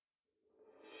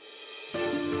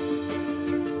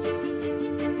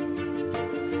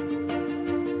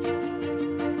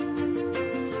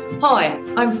Hi,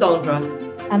 I'm Sandra.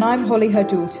 And I'm Holly, her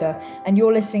daughter, and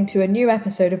you're listening to a new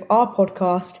episode of our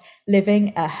podcast,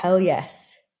 Living a Hell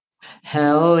Yes.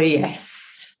 Hell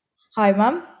yes. Hi,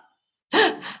 Mum.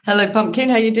 Hello, Pumpkin.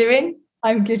 How you doing?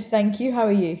 I'm good, thank you. How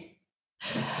are you?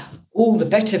 All the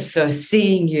better for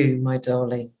seeing you, my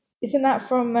darling. Isn't that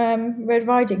from Red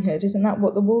Riding Hood? Isn't that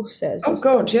what the wolf says? Oh,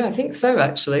 God, yeah, I think so,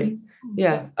 actually.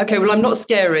 Yeah. Okay, well, I'm not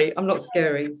scary.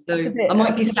 So I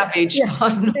might be savage. Yeah,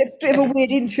 it's a bit of a weird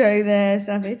intro there,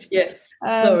 Savage. Yeah,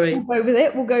 sorry.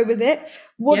 We'll go with it.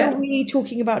 What are we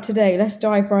talking about today? Let's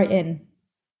dive right in.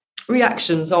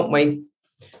 Reactions, aren't we?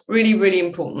 Really, really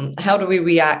important. How do we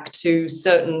react to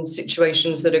certain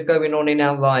situations that are going on in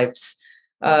our lives?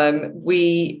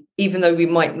 Even though we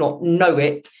might not know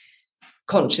it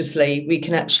consciously, we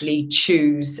can actually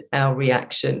choose our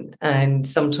reaction. And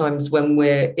sometimes when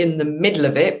we're in the middle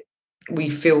of it, we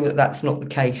feel that that's not the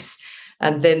case.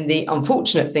 And then the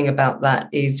unfortunate thing about that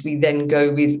is we then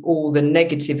go with all the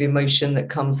negative emotion that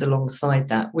comes alongside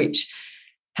that, which,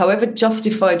 however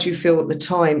justified you feel at the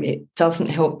time, it doesn't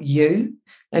help you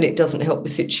and it doesn't help the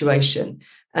situation.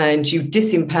 And you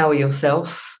disempower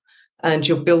yourself and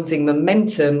you're building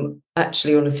momentum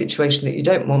actually on a situation that you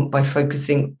don't want by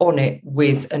focusing on it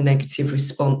with a negative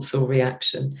response or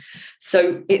reaction.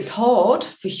 So it's hard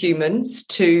for humans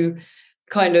to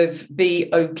kind of be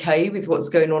okay with what's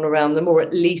going on around them, or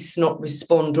at least not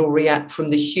respond or react from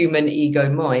the human ego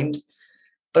mind.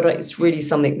 But it's really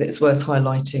something that's worth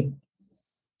highlighting.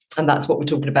 And that's what we're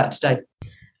talking about today.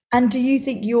 And do you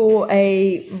think you're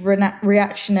a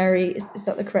reactionary, is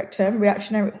that the correct term?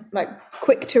 Reactionary, like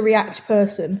quick to react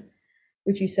person,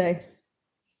 would you say?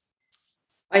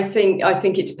 I think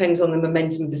it depends on the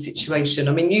momentum of the situation.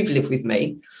 I mean, you've lived with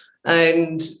me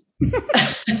and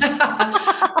that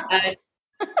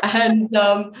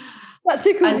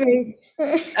tickles me.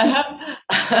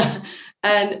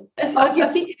 And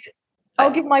I think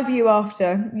I'll give my view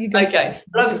after you go. Okay.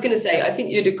 Well, I was going to say, I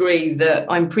think you'd agree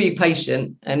that I'm pretty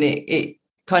patient and it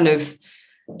kind of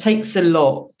takes a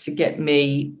lot to get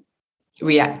me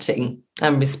reacting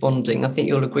and responding. I think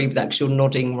you'll agree with that because you're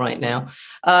nodding right now.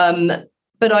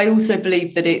 But I also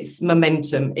believe that it's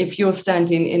momentum. If you're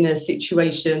standing in a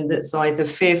situation that's either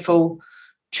fearful,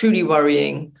 truly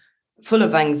worrying, full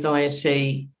of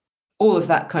anxiety, all of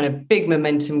that kind of big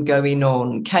momentum going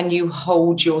on, can you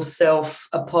hold yourself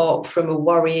apart from a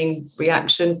worrying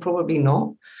reaction? Probably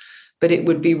not. But it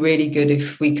would be really good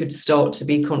if we could start to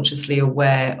be consciously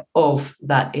aware of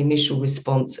that initial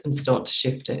response and start to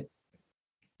shift it.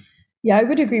 Yeah, I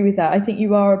would agree with that. I think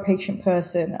you are a patient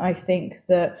person. I think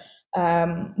that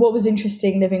what was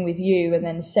interesting living with you and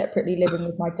then separately living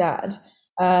with my dad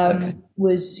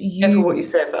was you... Careful what you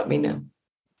say about me now.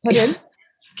 Pardon?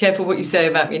 Careful what you say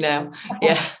about me now.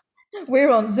 Yeah. We're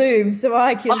on Zoom, so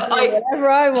I can say whatever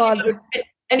I want.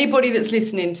 Anybody that's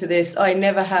listening to this, I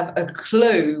never have a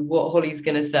clue what Holly's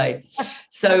going to say.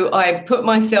 So I put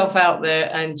myself out there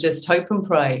and just hope and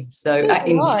pray. So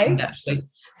intend, actually.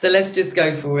 So let's just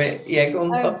go for it. Yeah, go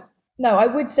on, Pops. No, I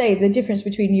would say the difference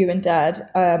between you and Dad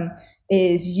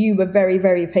is you were very,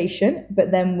 very patient,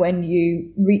 but then when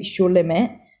you reached your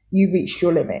limit, you reached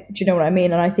your limit. Do you know what I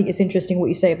mean? And I think it's interesting what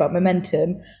you say about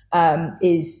momentum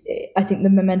is I think the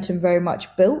momentum very much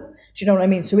built. Do you know what I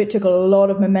mean? So it took a lot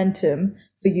of momentum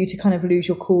for you to kind of lose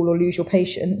your cool or lose your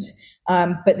patience.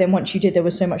 But then once you did, there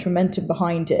was so much momentum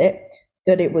behind it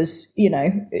that it was,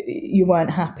 you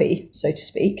weren't happy, so to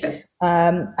speak.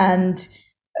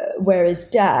 Whereas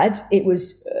Dad, it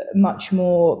was much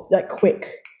more like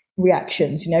quick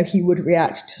reactions. He would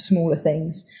react to smaller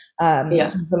things.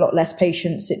 With a lot less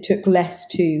patience. It took less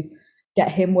to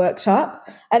get him worked up.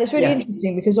 And it's really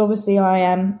interesting because obviously I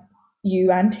am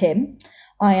you and him.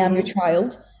 I am your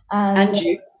child. And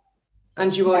you.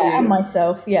 And you are you. And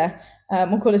myself, yeah.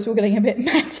 Of course, we're getting a bit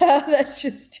meta. Let's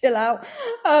just chill out.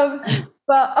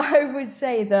 But I would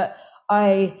say that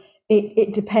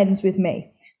it depends with me.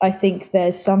 I think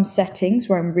there's some settings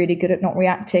where I'm really good at not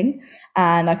reacting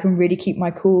and I can really keep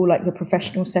my cool, like the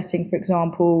professional setting, for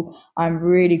example. I'm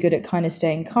really good at kind of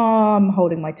staying calm,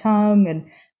 holding my tongue and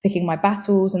picking my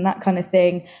battles and that kind of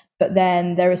thing. But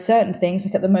then there are certain things,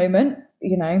 like at the moment,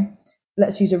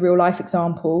 let's use a real life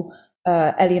example.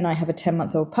 Ellie and I have a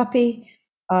 10-month-old puppy.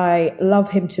 I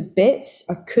love him to bits.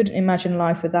 I couldn't imagine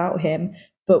life without him,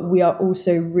 but we are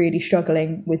also really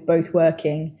struggling with both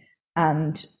working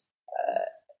and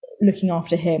looking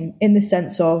after him in the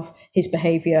sense of his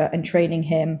behavior and training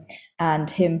him and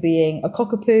him being a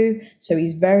cockapoo. So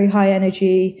he's very high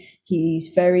energy. He's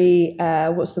very,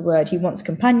 he wants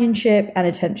companionship and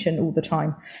attention all the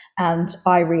time. And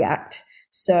I react.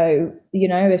 So,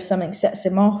 if something sets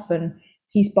him off and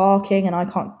he's barking and I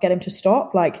can't get him to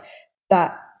stop, like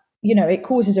that, it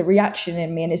causes a reaction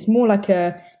in me. And it's more like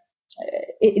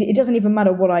it doesn't even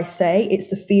matter what I say, it's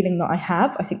the feeling that I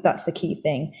have. I think that's the key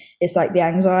thing. It's like the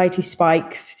anxiety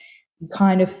spikes, you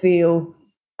kind of feel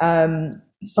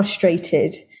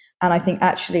frustrated. And I think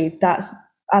actually that's,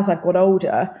 as I've got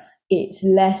older, it's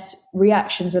less,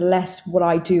 reactions are less what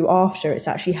I do after, it's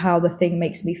actually how the thing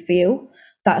makes me feel.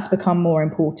 That's become more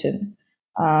important.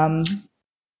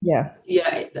 Yeah,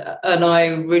 and I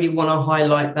really want to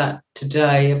highlight that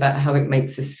today about how it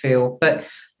makes us feel. But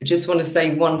I just want to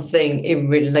say one thing in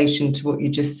relation to what you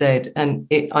just said,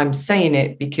 and I'm saying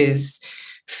it because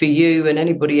for you and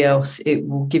anybody else, it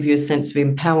will give you a sense of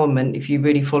empowerment if you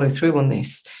really follow through on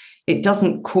this. It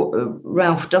doesn't,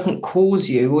 Ralph doesn't cause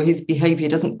you, or his behavior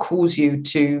doesn't cause you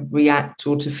to react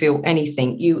or to feel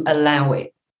anything. You allow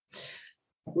it.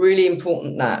 Really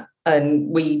important that. And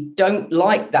we don't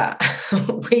like that.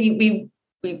 we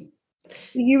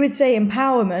So you would say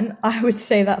empowerment. I would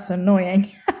say that's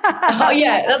annoying. Oh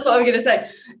yeah, that's what I'm going to say.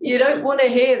 You don't want to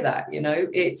hear that.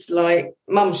 It's like,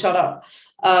 Mum, shut up.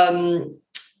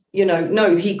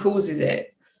 No, he causes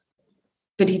it,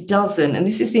 but he doesn't. And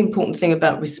this is the important thing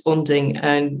about responding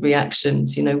and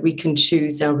reactions. We can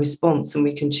choose our response and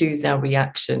we can choose our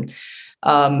reaction.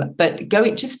 But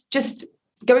just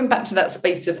going back to that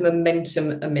space of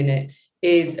momentum a minute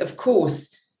is, of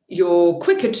course, you're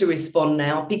quicker to respond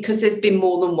now because there's been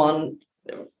more than one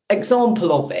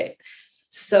example of it.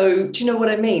 So do you know what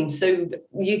I mean? So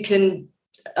you can,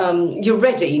 you're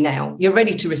ready now. You're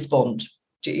ready to respond.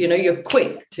 You're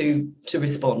quick to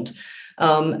respond.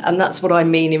 And that's what I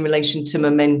mean in relation to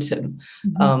momentum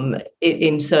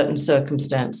in certain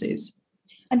circumstances.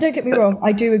 And don't get me wrong,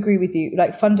 I do agree with you.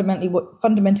 Like fundamentally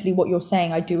what you're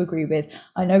saying, I do agree with.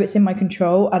 I know it's in my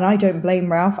control and I don't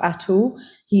blame Ralph at all.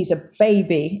 He's a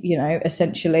baby,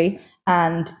 essentially.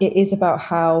 And it is about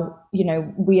how,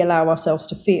 we allow ourselves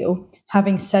to feel.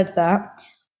 Having said that,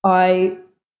 I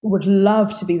would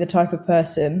love to be the type of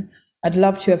person, I'd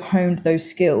love to have honed those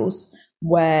skills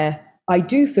where I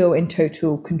do feel in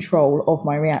total control of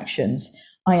my reactions.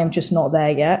 I am just not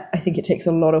there yet. I think it takes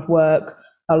a lot of work,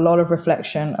 a lot of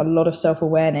reflection, a lot of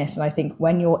self-awareness. And I think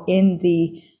when you're in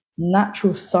the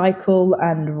natural cycle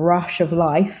and rush of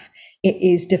life, it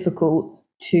is difficult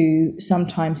to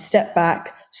sometimes step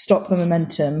back, stop the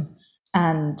momentum,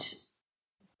 and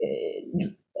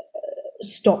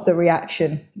stop the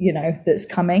reaction, that's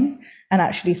coming, and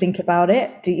actually think about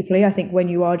it deeply. I think when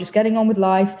you are just getting on with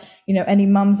life, any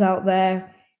mums out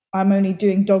there, I'm only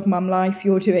doing dog mum life,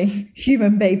 you're doing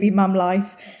human baby mum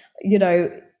life,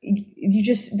 there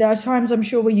are times I'm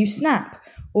sure where you snap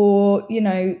or,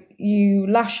 you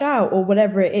lash out or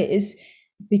whatever it is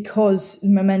because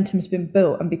momentum's been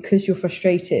built and because you're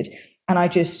frustrated. And I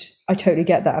totally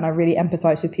get that. And I really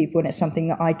empathize with people. And it's something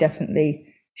that I definitely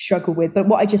struggle with. But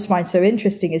what I just find so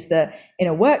interesting is that in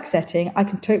a work setting, I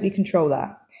can totally control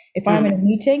that. If I'm in a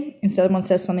meeting and someone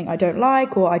says something I don't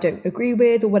like or I don't agree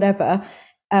with or whatever,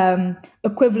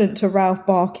 equivalent to Ralph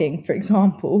barking, for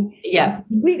example, I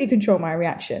completely control my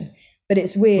reaction. But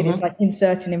it's weird. It's like in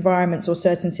certain environments or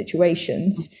certain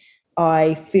situations,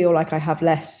 I feel like I have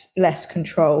less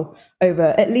control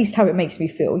over at least how it makes me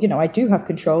feel. I do have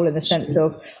control in the sense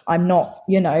of I'm not,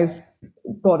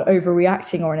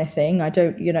 overreacting or anything. I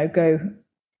don't, go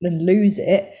and lose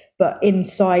it. But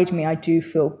inside me, I do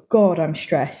feel, God, I'm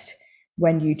stressed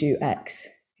when you do X,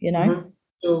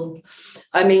 Sure.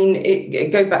 I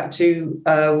mean, go back to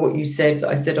what you said that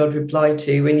I said I'd reply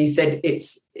to when you said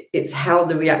it's how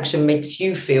the reaction makes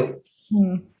you feel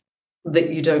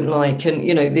that you don't like. And,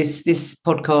 this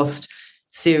podcast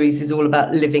series is all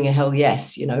about living a hell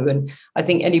yes, and I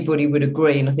think anybody would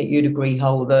agree, and I think you'd agree,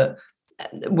 Hull, that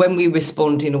when we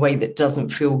respond in a way that doesn't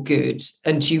feel good,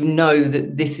 and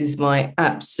that this is my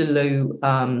absolute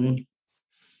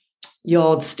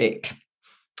yardstick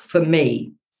for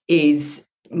me, is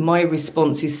my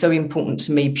response is so important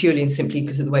to me purely and simply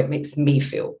because of the way it makes me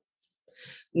feel,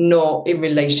 not in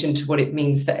relation to what it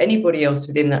means for anybody else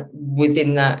within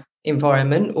that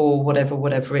environment or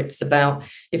whatever it's about.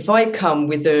 If I come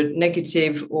with a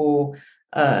negative or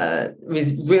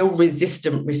real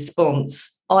resistant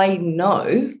response, I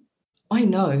know I'm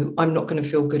not going to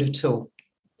feel good at all.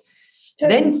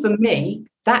 Totally. Then for me,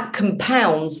 that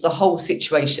compounds the whole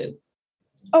situation.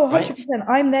 Oh, 100%. Right?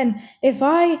 I'm then, if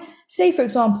I say, for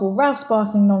example, Ralph's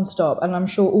barking nonstop, and I'm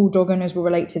sure all dog owners will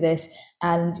relate to this,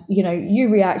 and, you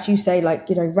react, you say like,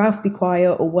 Ralph, be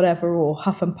quiet or whatever, or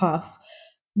huff and puff.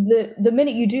 The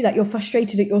minute you do that, you're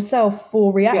frustrated at yourself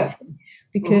for reacting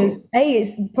because A,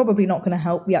 it's probably not going to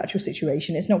help the actual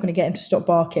situation. It's not going to get him to stop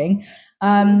barking.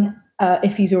 And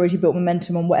if he's already built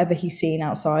momentum on whatever he's seen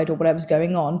outside or whatever's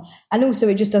going on. And also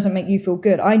it just doesn't make you feel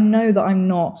good. I know that I'm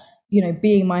not,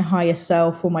 being my higher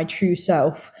self or my true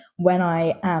self when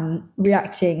I am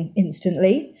reacting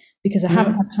instantly, because I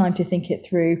haven't had time to think it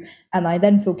through, and I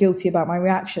then feel guilty about my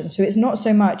reaction. So it's not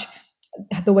so much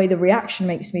the way the reaction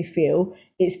makes me feel,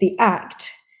 it's the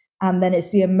act, and then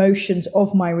it's the emotions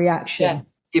of my reaction. Yeah,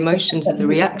 the emotions of the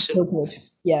reaction. Feel good.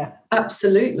 Yeah,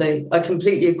 absolutely. I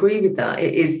completely agree with that.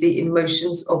 It is the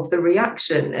emotions of the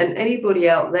reaction. And anybody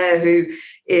out there who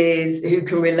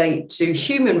can relate to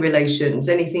human relations,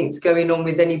 anything that's going on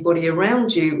with anybody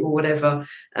around you or whatever,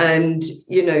 and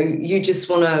you just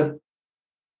want to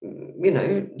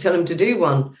tell them to do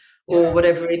one or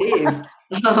whatever it is.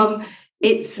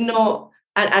 It's not.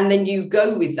 And then you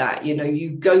go with that, you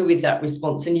go with that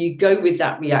response and you go with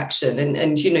that reaction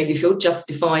and you feel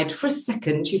justified for a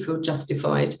second, you feel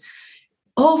justified.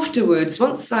 Afterwards,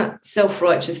 once that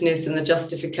self-righteousness and the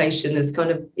justification has kind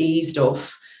of eased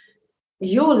off,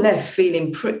 you're left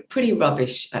feeling pretty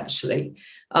rubbish, actually.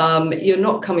 You're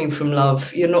not coming from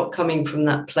love. You're not coming from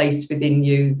that place within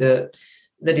you that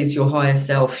is your higher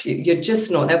self. You're just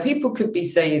not. Now, people could be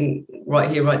saying right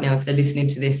here, right now, if they're listening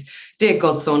to this, dear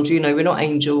God, Sandra, we're not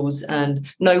angels. And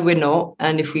no, we're not.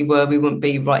 And if we were, we wouldn't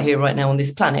be right here, right now on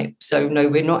this planet. So no,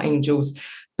 we're not angels.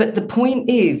 But the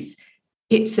point is,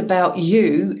 it's about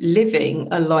you living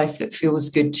a life that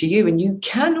feels good to you. And you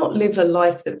cannot live a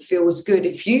life that feels good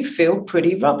if you feel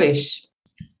pretty rubbish.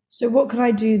 So what could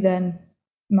I do then,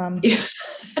 Mum?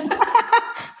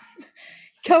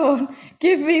 Come on,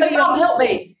 give me the... Mum, help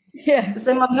me. Yeah.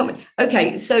 So, Mum, help me.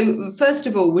 Okay, so first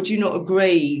of all, would you not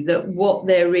agree that what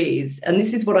there is, and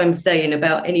this is what I'm saying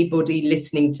about anybody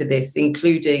listening to this,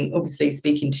 including, obviously,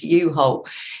 speaking to you, Holt,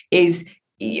 is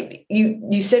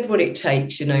you said what it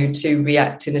takes, to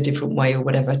react in a different way or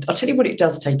whatever. I'll tell you what it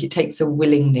does take. It takes a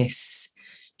willingness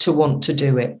to want to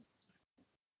do it.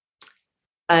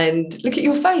 And look at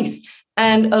your face.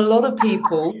 And a lot of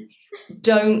people...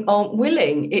 aren't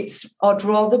willing. I'd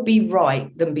rather be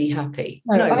right than be happy.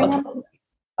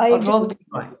 I'd rather be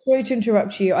right. Sorry to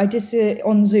interrupt you. I just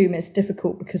on Zoom it's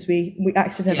difficult because we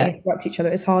accidentally interrupt each other.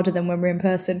 It's harder than when we're in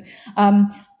person.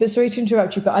 But sorry to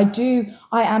interrupt you, but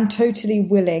I am totally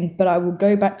willing, but I will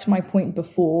go back to my point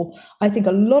before. I think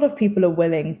a lot of people are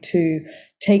willing to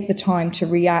take the time to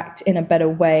react in a better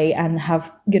way and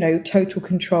have, total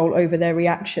control over their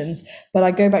reactions. But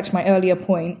I go back to my earlier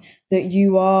point that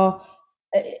you're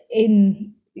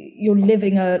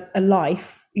living a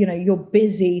life, you're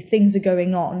busy, things are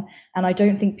going on. And I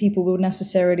don't think people will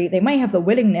necessarily, they may have the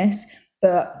willingness,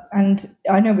 and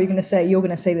I know what you're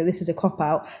going to say that this is a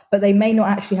cop-out, but they may not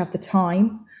actually have the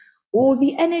time or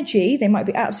the energy. They might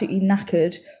be absolutely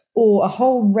knackered, or a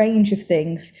whole range of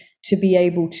things to be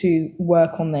able to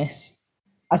work on this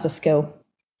as a skill.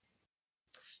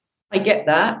 I get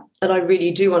that, and I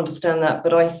really do understand that,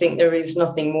 but I think there is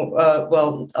nothing more,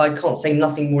 I can't say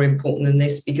nothing more important than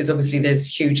this, because obviously there's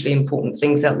hugely important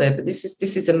things out there, but this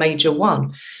is a major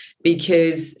one,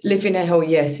 because living a hell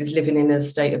yes is living in a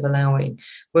state of allowing.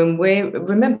 When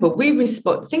we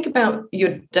respond, think about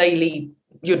your day.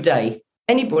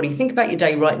 Anybody, think about your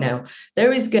day right now.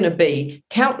 There is going to be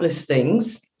countless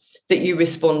things that you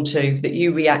respond to, that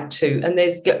you react to. And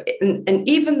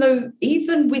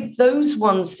even with those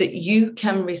ones that you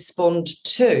can respond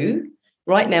to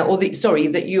right now, or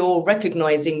that you're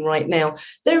recognizing right now,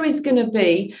 there is going to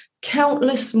be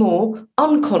countless more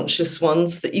unconscious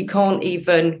ones that you can't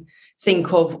even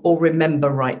think of or remember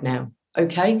right now.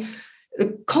 Okay.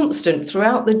 Constant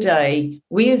throughout the day,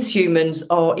 we as humans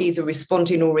are either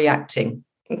responding or reacting.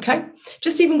 Okay,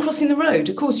 just even crossing the road,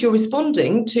 of course, you're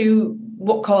responding to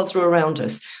what cars are around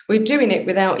us. We're doing it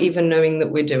without even knowing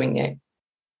that we're doing it.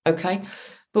 Okay,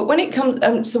 but when it comes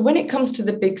to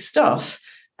the big stuff,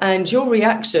 and your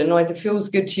reaction either feels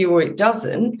good to you or it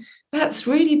doesn't, that's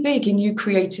really big in you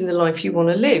creating the life you want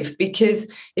to live.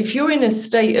 Because if you're in a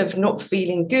state of not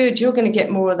feeling good, you're going to get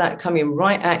more of that coming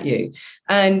right at you.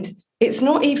 And it's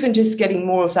not even just getting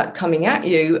more of that coming at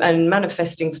you and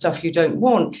manifesting stuff you don't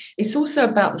want. It's also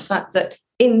about the fact that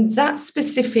in that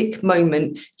specific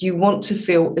moment, you want to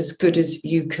feel as good as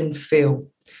you can feel.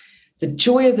 The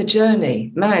joy of the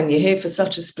journey. Man, you're here for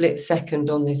such a split second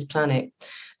on this planet.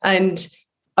 And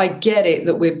I get it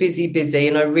that we're busy,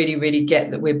 and I really, really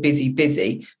get that we're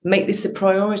busy. Make this a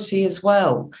priority as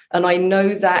well. And I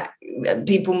know that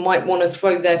people might want to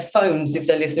throw their phones if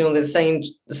they're listening on, they're saying,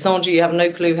 Sandra, you have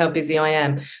no clue how busy I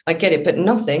am. I get it, but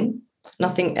nothing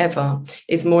ever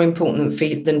is more important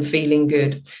than feeling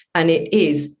good. And it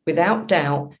is, without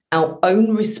doubt, our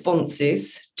own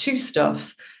responses to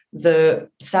stuff that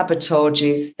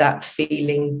sabotages that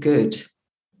feeling good,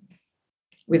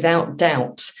 without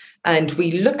doubt. And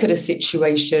we look at a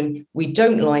situation, we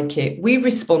don't like it, we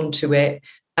respond to it,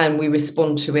 and we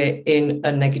respond to it in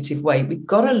a negative way. We've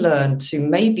got to learn to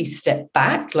maybe step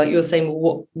back, like you're saying,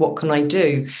 well, what can I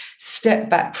do? Step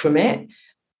back from it.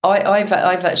 I've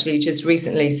actually just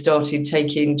recently started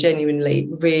taking genuinely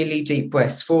really deep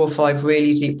breaths, 4 or 5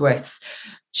 really deep breaths,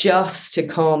 just to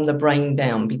calm the brain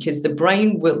down, because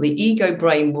the ego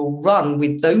brain will run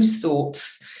with those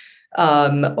thoughts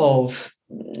of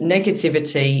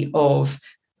negativity, of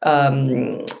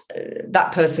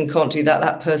that person can't do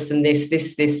that person this,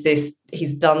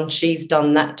 he's done, she's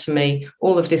done that to me,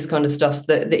 all of this kind of stuff.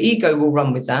 The ego will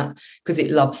run with that because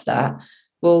it loves that.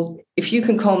 Well, if you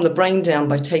can calm the brain down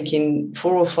by taking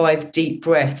 4 or 5 deep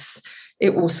breaths,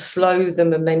 it will slow the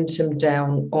momentum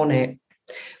down on it.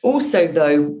 Also,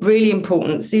 though, really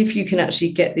important, see if you can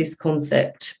actually get this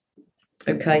concept,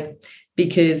 okay?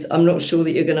 Because I'm not sure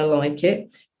that you're going to like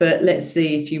it, but let's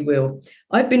see if you will.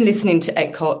 I've been listening to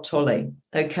Eckhart Tolle,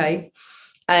 okay?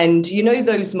 And you know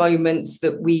those moments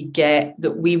that we get,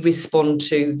 that we respond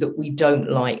to, that we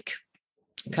don't like,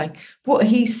 okay? What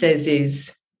he says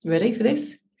is, ready for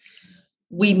this?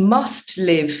 We must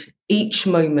live each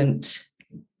moment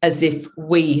as if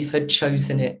we had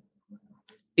chosen it,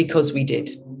 because we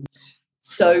did.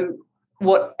 So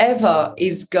whatever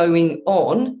is going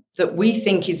on that we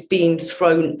think is being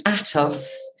thrown at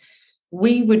us,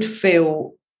 we would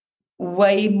feel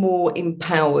way more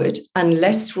empowered and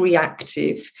less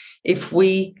reactive if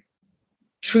we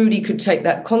truly could take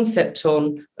that concept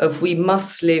on of we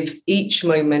must live each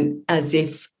moment as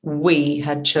if we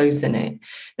had chosen it.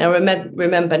 Now,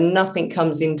 remember, nothing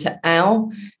comes into our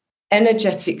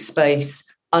energetic space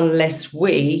unless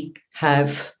we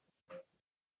have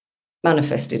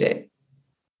manifested it.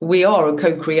 We are a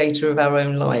co-creator of our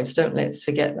own lives. Let's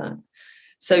forget that.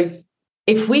 So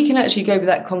if we can actually go with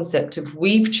that concept of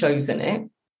we've chosen it,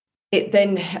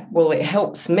 it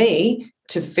helps me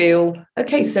to feel,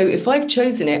 okay, so if I've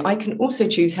chosen it, I can also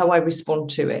choose how I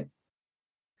respond to it.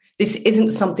 This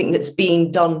isn't something that's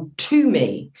being done to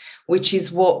me, which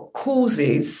is what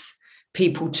causes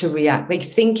people to react. They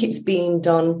think it's being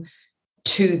done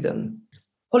to them.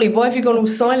 Holly, why have you gone all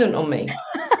silent on me?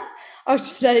 I was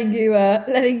just letting you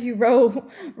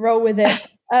roll with it.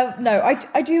 No,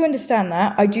 I do understand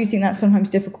that. I do think that's sometimes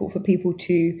difficult for people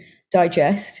to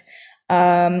digest.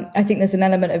 I think there's an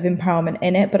element of empowerment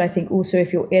in it, but I think also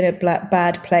if you're in a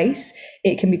bad place,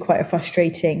 it can be quite a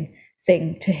frustrating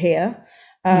thing to hear.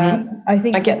 I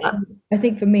get that. I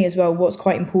think for me as well, what's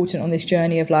quite important on this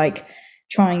journey of like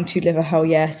trying to live a hell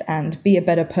yes and be a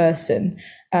better person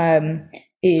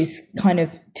is kind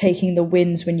of taking the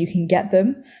wins when you can get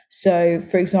them. So,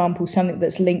 for example, something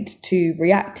that's linked to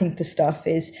reacting to stuff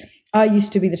is I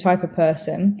used to be the type of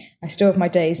person, I still have my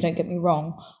days, don't get me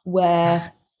wrong,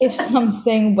 where if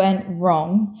something went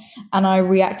wrong and I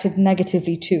reacted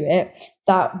negatively to it,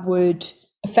 that would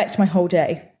affect my whole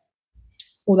day,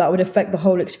 or that would affect the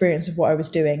whole experience of what I was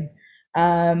doing.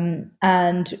 And,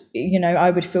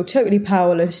 I would feel totally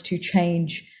powerless to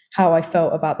change how I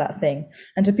felt about that thing.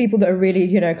 And to people that are really,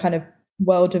 kind of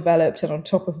well developed and on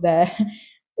top of their,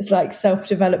 it's like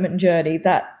self-development journey,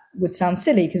 that would sound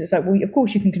silly because it's like, well, of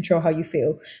course you can control how you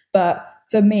feel. But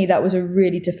for me, that was a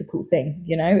really difficult thing.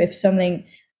 If something,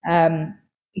 I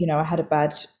had a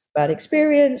bad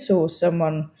experience, or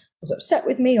someone was upset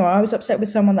with me, or I was upset with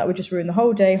someone, that would just ruin the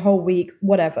whole day, whole week,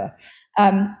 whatever.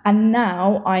 And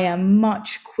now I am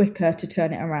much quicker to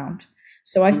turn it around.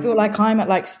 So I feel like I'm at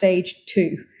like stage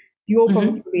 2. You're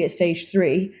probably at stage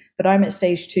 3, but I'm at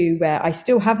stage 2 where I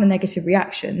still have the negative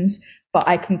reactions, but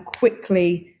I can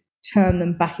quickly turn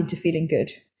them back into feeling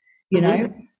good.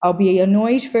 I'll be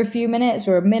annoyed for a few minutes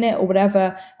or a minute or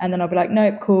whatever, and then I'll be like,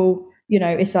 nope, cool.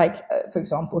 It's like, for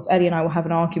example, if Ellie and I will have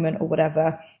an argument or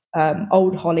whatever,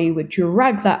 old Holly would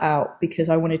drag that out because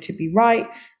I wanted to be right,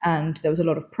 and there was a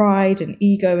lot of pride and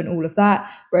ego and all of that.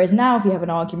 Whereas now, if you have an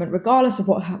argument, regardless of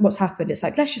what's happened, it's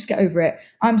like, let's just get over it.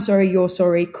 I'm sorry, you're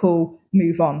sorry, cool,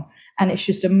 move on. And it's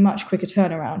just a much quicker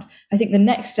turnaround. I think the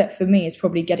next step for me is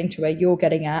probably getting to where you're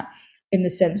getting at, in the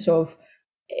sense of,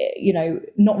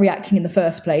 not reacting in the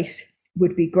first place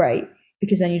would be great,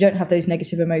 because then you don't have those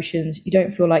negative emotions. You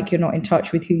don't feel like you're not in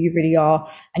touch with who you really are,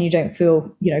 and you don't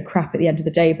feel, crap at the end of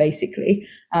the day, basically.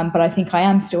 But I think I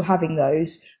am still having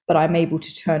those, but I'm able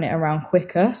to turn it around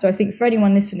quicker. So I think for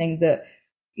anyone listening that,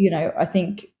 I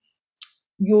think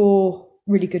you're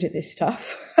really good at this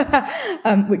stuff,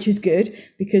 which is good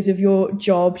because of your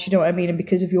job, you know what I mean? And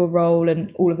because of your role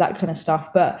and all of that kind of stuff.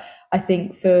 But I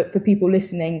think for people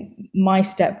listening, my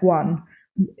step 1,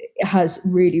 it has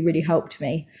really, really helped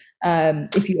me.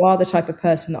 If you are the type of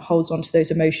person that holds on to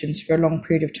those emotions for a long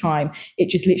period of time, it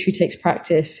just literally takes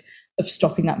practice of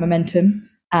stopping that momentum,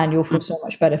 and you'll feel so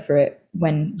much better for it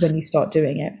when you start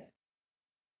doing it.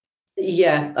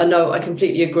 Yeah, I know, I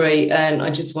completely agree. And I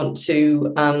just want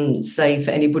to say,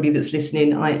 for anybody that's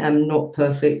listening, I am not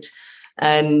perfect,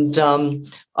 and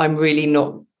I'm really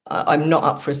not. I'm not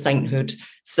up for a sainthood.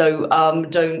 So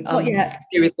don't. Not yet.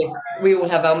 Seriously, we all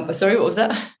have. Sorry, what was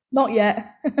that? Not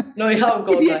yet. No, oh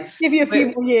God, give you a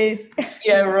few more years.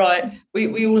 Yeah, right.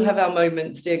 We all have our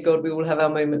moments, dear God. We all have our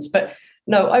moments. But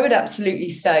no, I would absolutely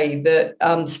say that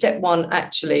step one,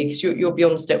 actually, because you're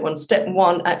beyond step one. Step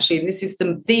one, actually, and this is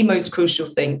the most crucial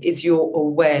thing, is your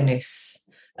awareness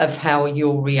of how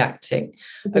you're reacting.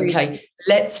 Agreed. Okay,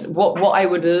 what I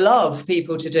would love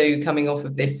people to do coming off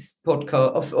of this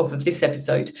podcast, off of this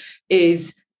episode,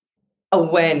 is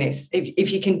awareness.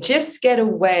 If you can just get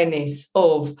awareness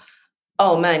of,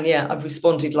 oh man, yeah, I've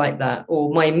responded like that,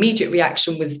 or my immediate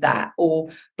reaction was that, or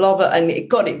blah, blah, and it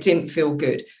didn't feel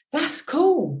good. That's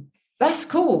cool. That's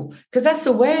cool, because that's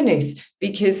awareness.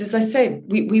 Because as I said,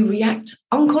 we react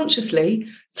unconsciously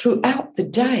throughout the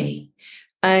day,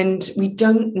 and we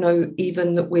don't know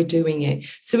even that we're doing it.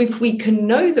 So if we can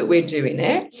know that we're doing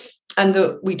it and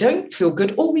that we don't feel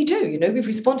good, or we do, we've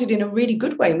responded in a really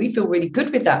good way and we feel really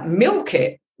good with that, milk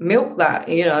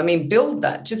that, build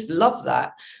that, just love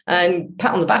that, and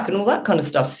pat on the back and all that kind of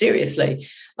stuff, seriously.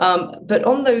 But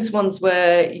on those ones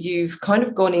where you've kind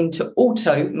of gone into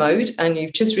auto mode and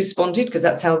you've just responded, because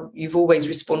that's how you've always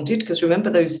responded, because remember,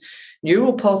 those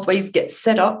neural pathways get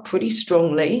set up pretty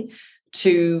strongly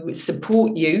to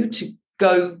support you to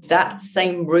go that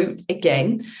same route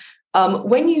again.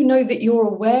 When you know that you're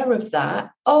aware of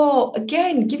that,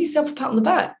 again, give yourself a pat on the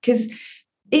back, because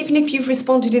even if you've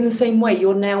responded in the same way,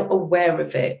 you're now aware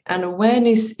of it. And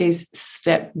awareness is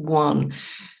step one.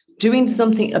 Doing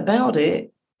something about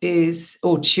it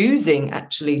or choosing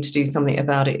actually to do something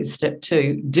about it is step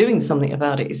two. Doing something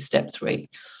about it is step three.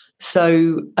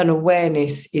 So an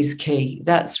awareness is key.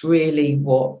 That's really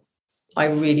what I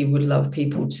really would love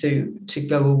people to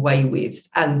go away with,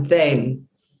 and then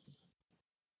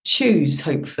choose,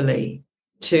 hopefully,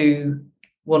 to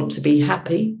want to be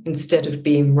happy instead of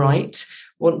being right,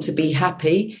 want to be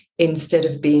happy instead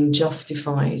of being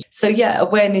justified. So yeah,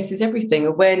 awareness is everything.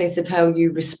 Awareness of how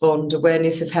you respond,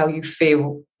 awareness of how you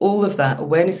feel, all of that,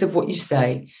 awareness of what you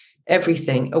say,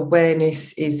 everything.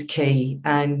 Awareness is key.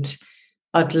 And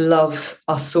I'd love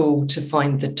us all to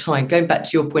find the time, going back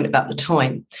to your point about the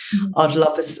time, I'd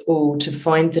love us all to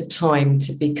find the time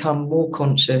to become more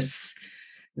conscious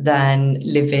than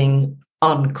living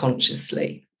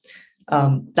unconsciously.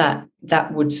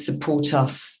 That would support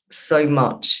us so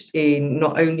much in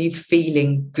not only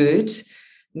feeling good,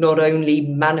 not only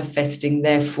manifesting,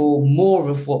 therefore, more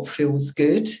of what feels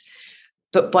good,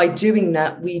 but by doing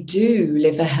that, we do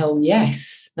live a hell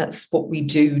yes. That's what we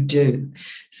do.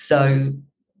 So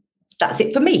that's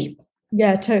it for me.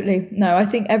 Yeah, totally. No, I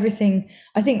think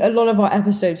a lot of our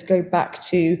episodes go back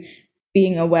to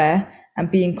being aware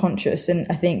and being conscious. And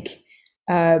I think,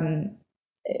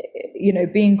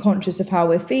 being conscious of how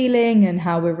we're feeling and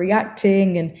how we're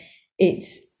reacting, and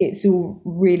it's all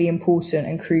really important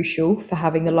and crucial for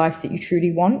having the life that you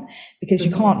truly want, because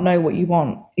you can't know what you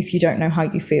want if you don't know how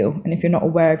you feel, and if you're not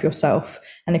aware of yourself,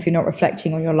 and if you're not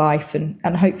reflecting on your life. And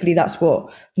hopefully that's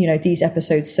what, these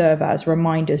episodes serve as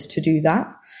reminders to do that.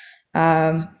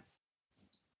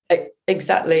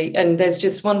 Exactly. And there's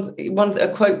just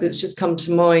a quote that's just come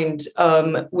to mind,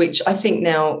 which I think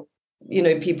now,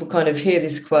 people kind of hear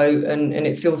this quote and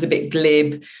it feels a bit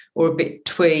glib or a bit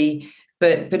twee,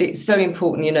 but it's so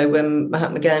important, when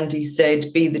Mahatma Gandhi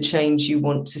said, be the change you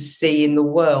want to see in the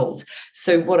world.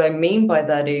 So what I mean by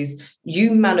that is you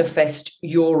manifest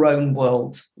your own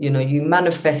world, you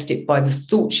manifest it by the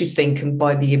thoughts you think and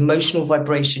by the emotional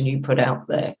vibration you put out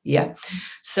there. Yeah.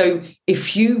 So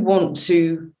if you want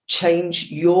to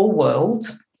change your world,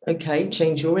 okay,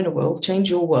 change your inner world, change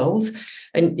your world.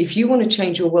 And if you want to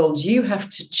change your world, you have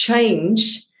to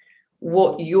change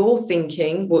what you're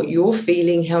thinking, what you're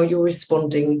feeling, how you're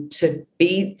responding to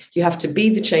be. You have to be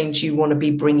the change you want to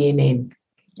be bringing in.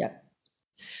 Yeah.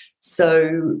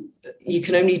 So you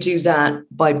can only do that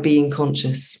by being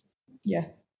conscious. Yeah,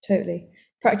 totally.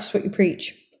 Practice what you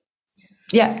preach.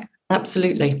 Yeah,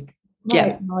 absolutely. Right,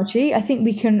 yeah. Margie, I think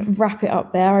we can wrap it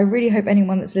up there. I really hope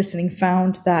anyone that's listening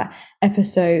found that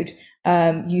episode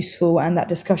useful and that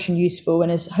discussion useful,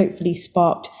 and has hopefully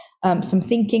sparked some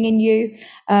thinking in you.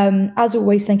 As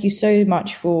always, thank you so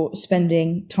much for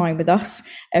spending time with us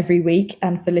every week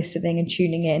and for listening and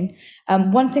tuning in.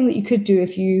 One thing that you could do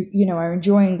if you are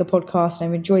enjoying the podcast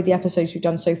and enjoyed the episodes we've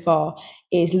done so far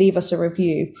is leave us a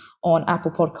review on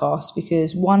Apple Podcasts,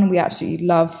 because one, we absolutely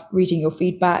love reading your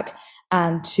feedback,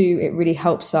 and two, it really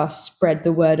helps us spread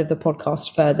the word of the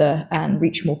podcast further and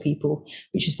reach more people,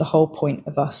 which is the whole point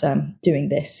of us doing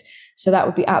this. So that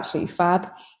would be absolutely fab.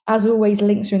 As always,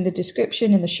 links are in the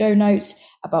description, in the show notes,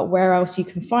 about where else you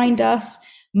can find us.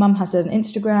 Mum has an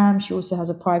Instagram. She also has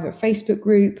a private Facebook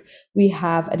group. We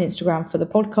have an Instagram for the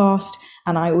podcast,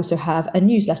 and I also have a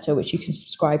newsletter which you can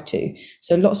subscribe to.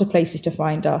 So lots of places to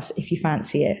find us if you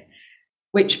fancy it.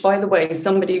 Which, by the way,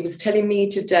 somebody was telling me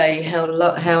today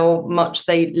how much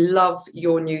they love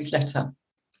your newsletter.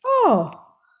 Oh,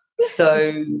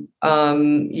 so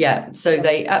so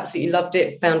they absolutely loved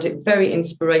it, found it very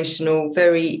inspirational,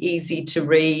 very easy to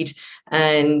read,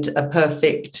 and a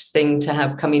perfect thing to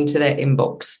have come into their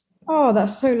inbox. Oh,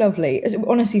 that's so lovely.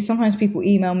 Honestly, sometimes people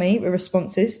email me with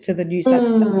responses to the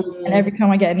newsletter, and every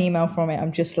time I get an email from it,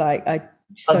 I'm just like,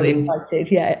 so excited.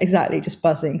 Yeah, exactly. Just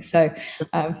buzzing. So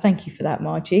thank you for that,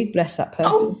 Margie. Bless that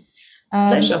person.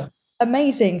 Pleasure.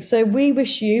 Amazing. So we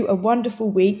wish you a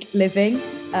wonderful week living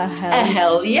a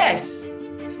hell yes.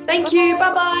 Thank you.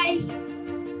 Bye-bye.